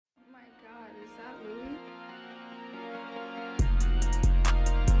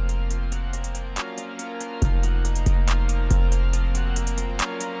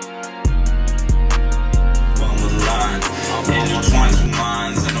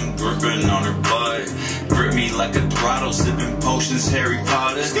bottle, sipping potions, Harry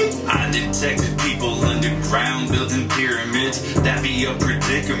Potter. I detected people underground building pyramids. That be a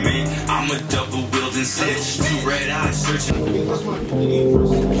predicament. I'm a double wielding stitch, two red eyes searching.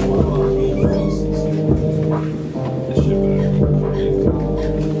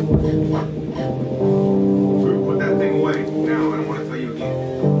 Put that thing away now. I don't want to tell you again.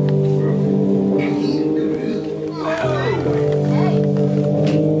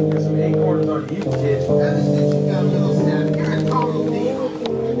 Get some acorns on you, kid. Ever since you got a little snap, you're a total diva.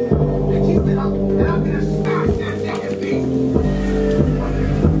 Now keep it up, and I'm gonna smash that damn beat.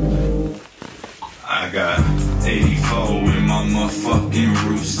 I got 84 in my motherfucking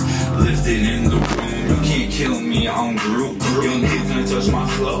roost. Lifted in the room, you can't kill me on group. Young kid gonna touch my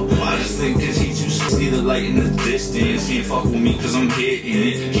flow. I just think cause he too see the light in the distance. He ain't fuck with me cause I'm hitting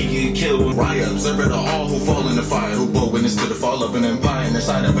it. He can kill with riot. Observe it all who fall in the fire, who bore witness to the fall of an empire. And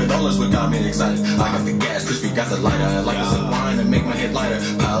inside of it all is what got me excited. I got the gas, Crsspy got the lighter. I like to sip wine and make my head lighter.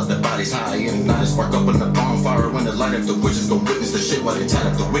 Piles the bodies high and ignite a spark up in the bonfire. When the light up, the witches go witness the shit while they tied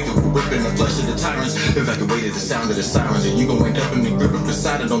up the wicked who whipping the flesh of the tyrants. Evacuated the sound of the sirens, and you gon' end up in the grip of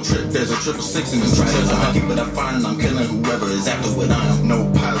Poseidon. Don't trip, there's a 666 in this treasure. I keep it up fine and I'm killing whoever is after what I am.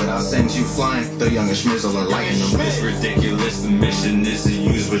 No pilot, I'll send you flying. The youngest Schmizzle are lighting them. It's ridiculous, the mission is to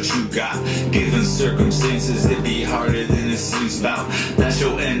use what you got. Given circumstances, it be harder than it seems about. That's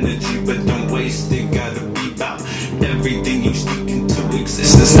your energy, but don't waste it, gotta be about everything you speak into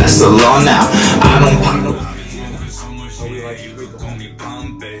existence. That's the law now. I don't pop no. You could call me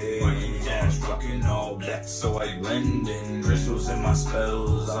Bombay. Yeah, fucking all black, so I blend in. Crystals in my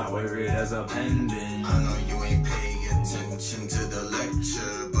spells, I wear it as a pendant. I know you ain't paying attention to the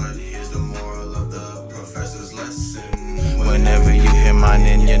lecture, but here's the moral of the professor's lesson. Whenever you hear mine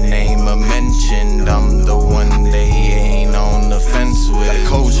in your name mentioned, I'm the one they ain't on the fence with. Got a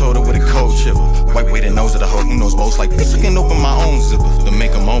cold shoulder with a cold shiver. White way the nose of the hoe, who knows most? Like bitch, I can open my own zipper to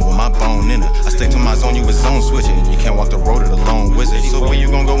make them over my bone in it. I stick to my zone, you with zone switching. You can't walk the road of the lone wizard. So where you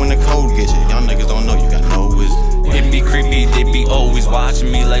gon' go when the cold get you? Y'all niggas don't know you got no wisdom. It be creepy, they be always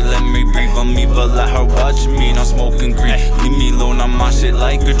watching me. Like let me breathe on me, but let her watch me. Not smoking green, leave me alone, I'm my shit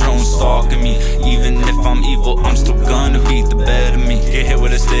like a drone stalking me. Even if I'm evil, I'm still gonna beat the better me. Get hit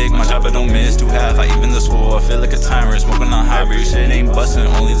with a stick, my job I don't miss to have. I even the swore, I feel like a tyrant. Smoking on hybrid, shit ain't busting,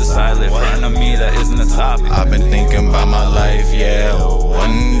 only the silent. Front of me, that isn't a topic. I've been thinking about my life, yeah,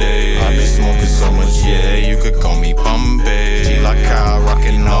 one day. I've been smoking so much, yeah, you could call me Bombay. LAKA,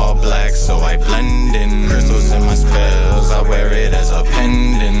 rocking all black, so I blend in. Crystals in my spells, I wear it as a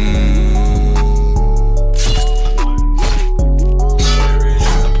pendant.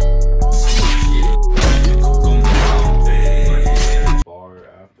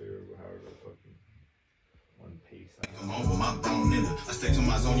 I stick to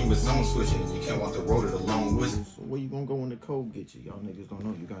my zone, you with zone switching. You can't walk the road of the lone wizard. So where you gonna go when the cold gets you? Y'all niggas don't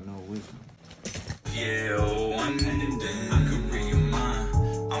know you got no wisdom. Yeah, one minute, I could read your mind.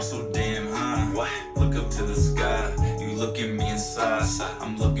 I'm so damn high. What? Look up to the sky. You look at me inside.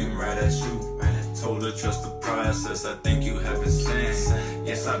 I'm looking right at you. Told her trust the process. I think you have a sense.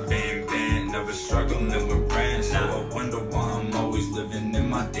 Yes, I've been bent, never struggling with rent. So I wonder why I'm always living in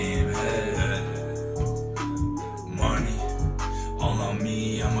my damn head. Money all on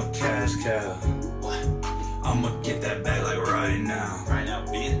me, I'm a cash cow. I'ma get that bag like right now. Right now,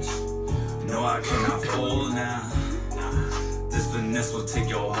 bitch. No, I cannot fold now. This finesse will take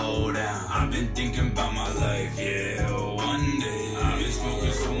your whole down. I've been thinking about my life, yeah. One day I've been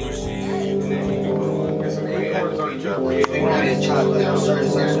smoking so much shit. Get some acorns on you. I just chop like a certain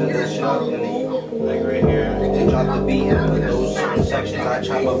section of this shop, and then like right here, they drop the beat, and with those certain sections, I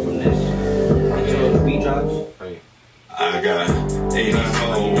chop up from this until the beat drops. I got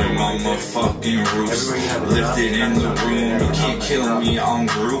 84 in my motherfucking roots. Lifted in the room, you can't kill me on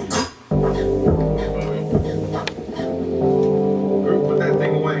group. Group, put that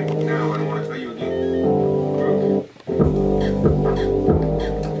thing away now. I don't want to tell you again.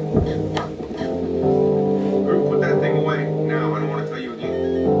 Group, put that thing away now. I don't want to tell you again.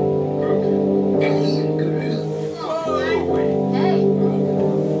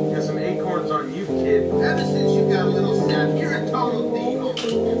 Get some acorns on you, kid. Ever since you got a little snap, you're a total diva.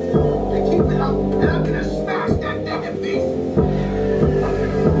 Now keep it up, and I'm gonna smash that damn beat.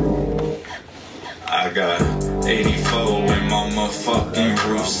 I got 84 in my motherfucking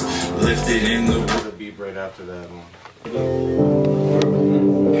roots. Lifted in the room. The beat right after that one.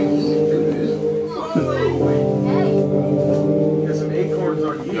 Get some acorns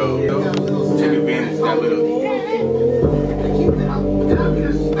on you, Yo, kid. take advantage of that little.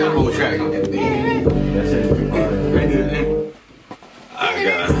 That whole track. That's it. I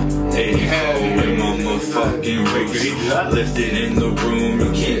got 84 in my motherfucking fucking roots. Lifted in the room,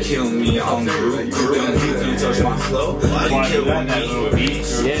 you can't kill me on group. Young you can touch my flow, you kill me.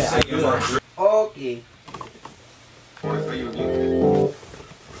 Yeah, I do that. Okay. That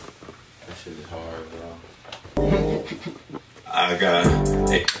shit is hard, bro. I got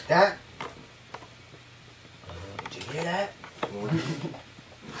That? Did you hear that?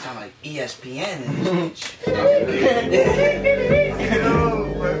 Sound like ESPN in this bitch.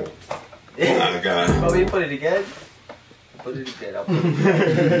 I got Oh, we put it again? Put it again. I'll put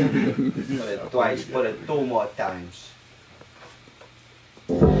it put it twice. Put it 2 more times.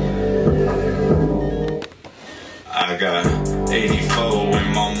 I got 84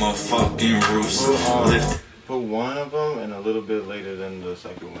 in my motherfucking roots. Put one of them and a little bit later than the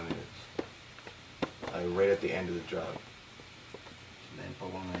second one is. Like right at the end of the drop. And then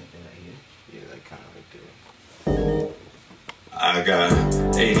put one right there, here. Yeah, like kind of right I got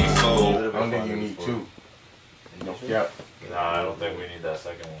 84. there. I don't think you need two. Yep. No, I don't think we need that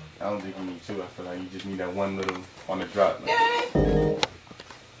second one. I don't think you need two. I feel like you just need that one little on the drop. Like.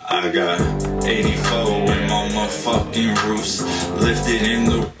 I got 84 in my motherfucking roots. Lifted in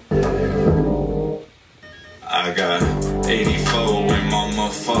the. I got 84 in my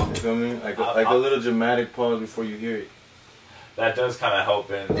motherfucking. You feel me? Like a little dramatic pause before you hear it. That does kind of help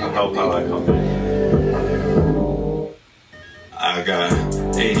how I come in. I got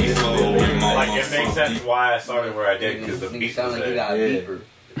 84 in my Like it makes sense why I started where I did because the beat sound was like you there. got a beeper.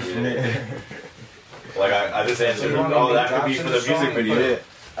 Like I just answered. You want Oh, me that to could be drop for the some music song? video. Yeah.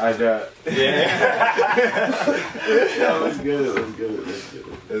 I got. Yeah. That was good. That was good. That's good.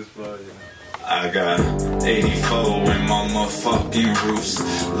 That's funny. I got 84 in my motherfucking roots.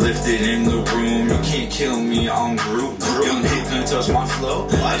 Lifted in the room, you can't kill me on group. Young hit couldn't touch my flow.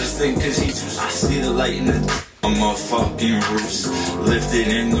 I just think cause he too. I see the light in the my motherfucking roots. Lifted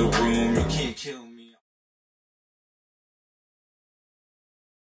in the room, you can't kill me.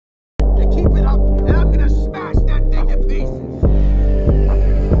 To keep it up, and I'm gonna smash that thing to pieces.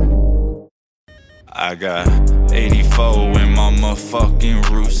 I got 84 in my motherfucking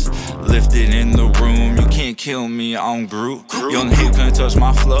roots. Lifted in the room, you can't kill me on group. Young hit couldn't touch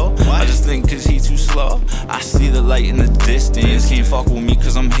my flow. I just think cause he too slow. I see the light in the distance. Can't fuck with me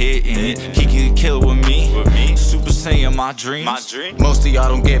cause I'm hitting it. He can kill with me. Super Saiyan, my dreams. Most of y'all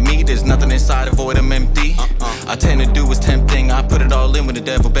don't get me, there's nothing inside, avoid them empty. I tend to do what's tempting, I put it all in when the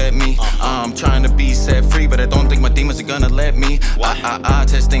devil bet me. I'm trying to be set free, but I don't think my demons are gonna let me.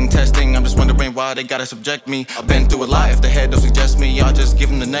 Testing, I'm just wondering why they gotta subject me. I've been through a lot, if the head don't suggest me, I'll just give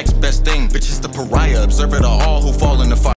them the next best thing. Bitch is the pariah, observe it all who fall in the fire.